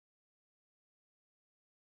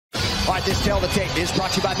All right, this Tell the Tape is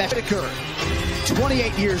brought to you by Whittaker.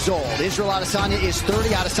 28 years old. Israel Adesanya is 30.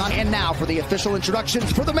 Adesanya. And now for the official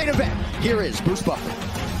introductions for the main event. Here is Bruce Buffer.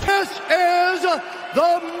 This is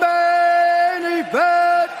the main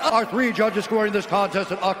event. Our three judges scoring this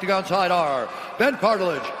contest at Octagon side are Ben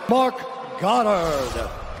Cartilage, Mark Goddard.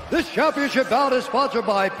 This championship bout is sponsored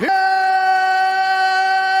by the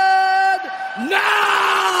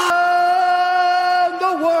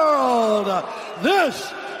world. This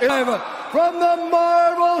is from the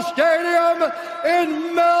Marble Stadium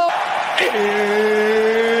in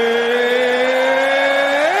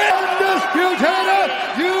undisputed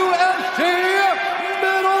UFC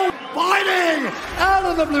middle fighting out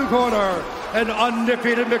of the blue corner, an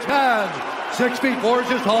undefeated mixed man, 6 feet 4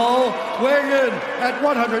 inches tall, weighing in at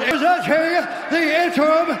 100. Presenting the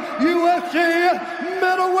interim UFC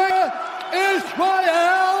middleweight,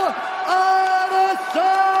 Israel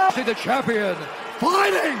Adesanya. See the champion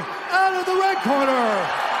fighting out of the red corner,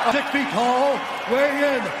 6 feet tall, weighing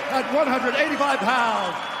in at 185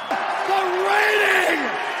 pounds. The reigning,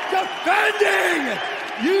 defending,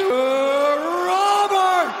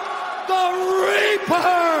 Robert the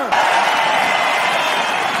Reaper.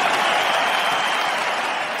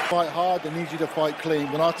 Fight hard, I need you to fight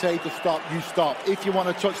clean. When I tell you to stop, you stop. If you want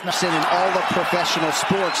to touch now. In all the professional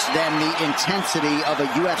sports, then the intensity of a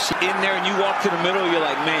UFC. In there and you walk to the middle, you're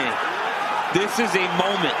like, man, this is a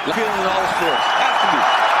moment. Feeling all sports. Has to be.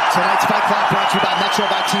 Tonight's Fight Club brought to you by Metro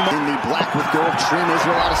by T-Mobile. In the black with gold trim,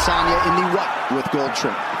 Israel Adesanya in the white with gold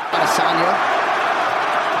trim. Adesanya.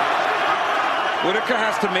 Whittaker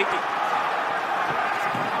has to make it.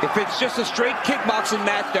 If it's just a straight kickboxing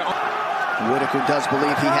match, they're on. Whittaker does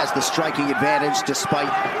believe he has the striking advantage,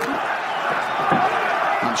 despite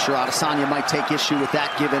I'm sure Adesanya might take issue with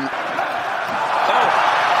that, given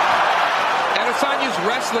Adesanya's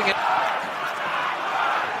wrestling.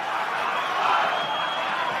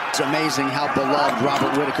 It's amazing how beloved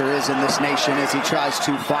Robert Whittaker is in this nation as he tries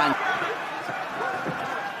to find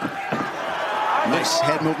nice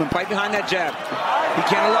head movement Right behind that jab. He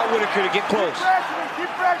can't allow Whittaker to get close.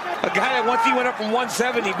 A guy that once he went up from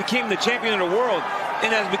 170 became the champion of the world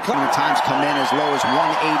and has become. Times come in as low as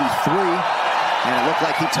 183, and it looked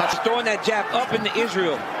like he touched. Throwing that jab up into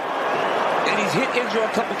Israel, and he's hit Israel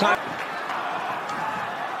a couple times.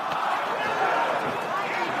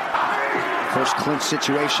 First clinch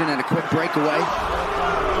situation and a quick breakaway.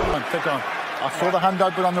 Take on. I saw the hand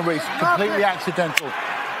open on the wrist, completely accidental.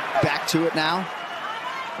 Back to it now.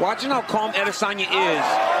 Watching how calm Adesanya is.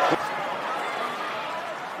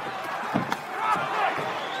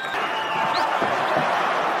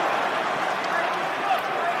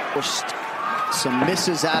 Some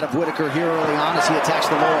misses out of Whittaker here early on as he attacks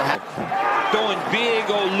the lower half. Throwing big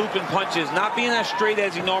old looping punches, not being as straight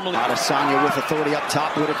as he normally. Adesanya with authority up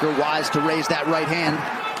top. Whittaker wise to raise that right hand.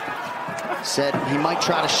 Said he might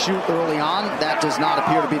try to shoot early on. That does not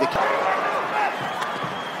appear to be the case.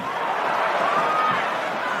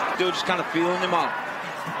 Still just kind of feeling him out.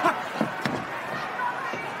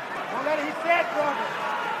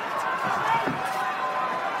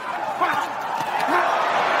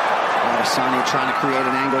 Adesanya trying to create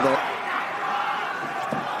an angle there.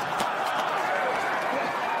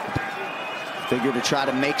 Figure to try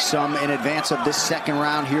to make some in advance of this second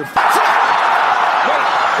round here. Wait, is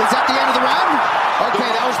that the end of the round? Okay,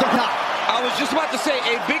 that was the knock. I was just about to say,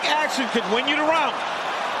 a big action could win you the round.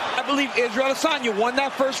 I believe Israel Adesanya won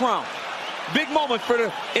that first round. Big moment for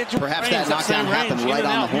the Perhaps that knockdown happened right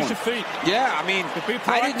on the horn. Yeah, I mean,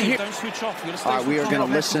 I didn't hear. Don't switch off. All right, we are going to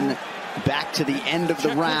listen back to the end of the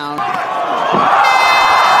round.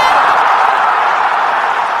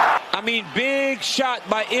 I mean, big shot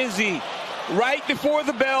by Izzy right before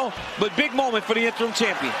the bell, but big moment for the interim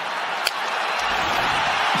champion.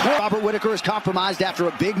 Robert Whittaker is compromised after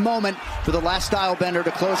a big moment for the last style bender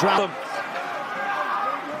to close round.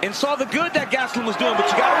 And saw the good that Gastelum was doing, but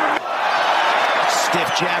you got to remember.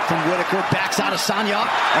 Stiff jab from Whittaker, backs Adesanya up,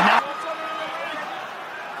 and now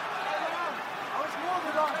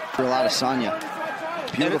Adesanya.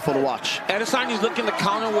 Beautiful to watch. Adesanya's looking to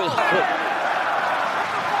counter with hook.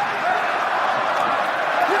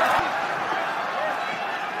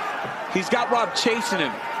 He's got Rob chasing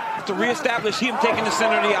him to reestablish him taking the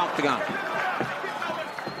center of the octagon.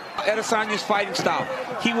 Adesanya's fighting style.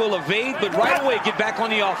 He will evade, but right away get back on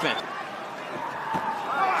the offense.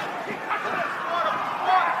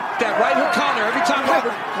 That right hook counter every time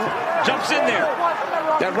Robert jumps in there.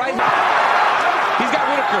 That right hook. He's got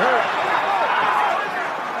Whittaker hurt.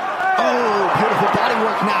 Oh, beautiful body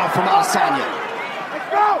work now from Adesanya.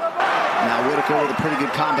 Now Whittaker with a pretty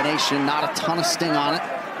good combination. Not a ton of sting on it.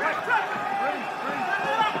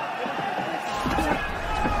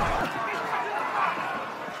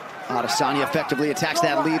 Adesanya effectively attacks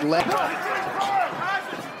that lead leg.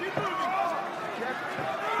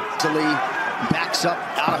 Easily backs up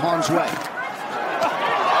out of harm's way.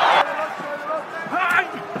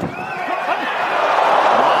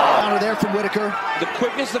 Counter there from Whittaker. The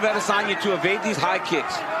quickness of Adesanya to evade these high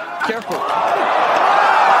kicks. Careful. Whittaker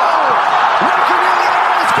nearly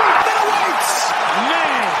on his feet. Middleweights.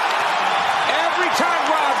 Man, every time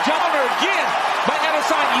Rob counter again by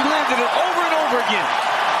Adesanya, he landed it over and over again.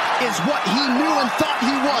 Is what he knew and thought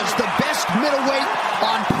he was, the best middleweight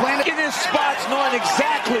on planet. In his spots, knowing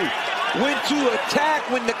exactly when to attack,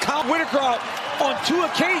 when to count. Whittaker out on 2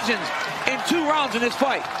 occasions in 2 rounds in this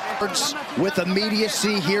fight. With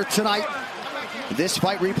immediacy here tonight. This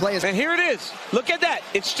fight replay is... And here it is. Look at that.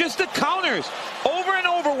 It's just the counters over and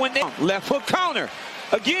over when they... Left hook counter.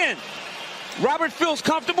 Again, Robert feels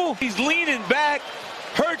comfortable. He's leaning back,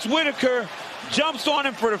 hurts Whittaker, jumps on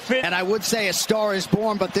him for the fit. And I would say a star is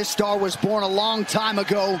born, but this star was born a long time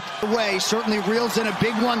ago. Certainly reels in a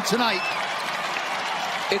big one tonight.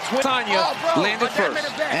 It's Adesanya landed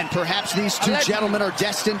first. And perhaps these two gentlemen are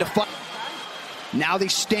destined to fight. Now the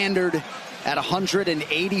standard at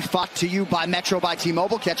 185 to you by Metro by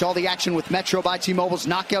T-Mobile. Catch all the action with Metro by T-Mobile's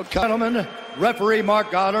knockout cut. Gentlemen, referee Mark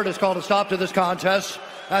Goddard has called a stop to this contest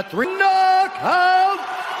at 3 knockout.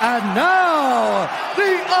 And now,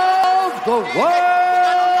 the of the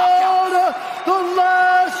world, the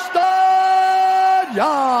last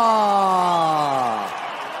Adesanya.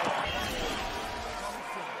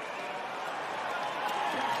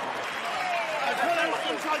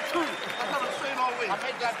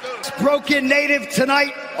 Broken native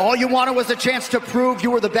tonight. All you wanted was a chance to prove you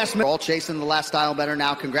were the best. All chasing the last style better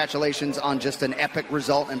now. Congratulations on just an epic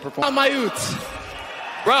result and performance. My youths,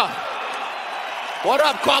 bro. What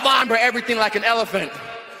up, Kwabamber? Everything like an elephant.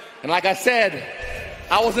 And like I said,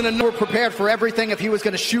 I was in a... You were prepared for everything. If he was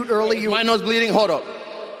going to shoot early, my nose bleeding. Hold up.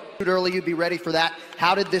 Shoot early, you'd be ready for that.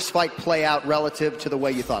 How did this fight play out relative to the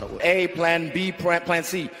way you thought it would? A, plan B, plan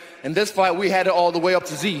C. In this fight, we had it all the way up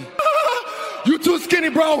to Z. You too skinny,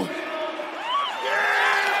 bro.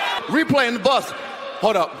 Replay in the bus.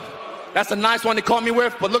 Hold up. That's a nice one they caught me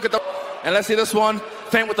with, but look at the... And let's see this one.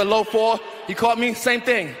 Feint with the low 4. He caught me, same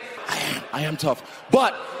thing. I am tough,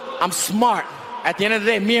 but I'm smart. At the end of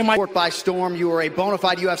the day, me and my... By storm, you were a bona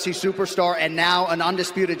fide UFC superstar and now an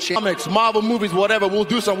undisputed champion. Comics, Marvel movies, whatever, we'll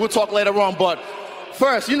do some, we'll talk later on, but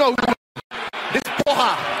first, you know, this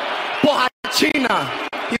Poha China,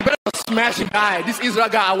 he better smash a guy. This Israel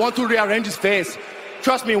guy, I want to rearrange his face.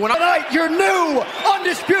 Trust me, when Tonight, your new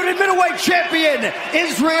undisputed middleweight champion,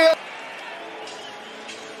 Israel.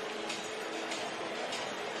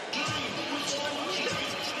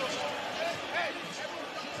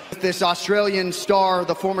 This Australian star,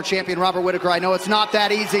 the former champion Robert Whittaker, I know it's not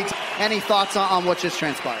that easy. Any thoughts on what just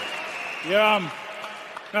transpired? Yeah,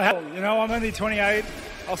 you know, I'm only 28.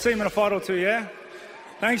 I'll see him in a fight or 2, yeah?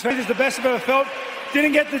 Thanks, this is the best I've ever felt.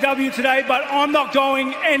 Didn't get the W today, but I'm not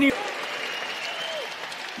going any...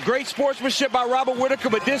 Great sportsmanship by Robert Whittaker,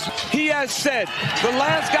 but this, he has said, the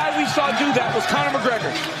last guy we saw do that was Conor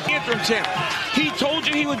McGregor, interim champ. He told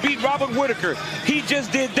you he would beat Robert Whittaker. He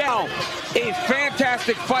just did that. A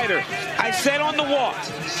fantastic fighter. I said on the walk,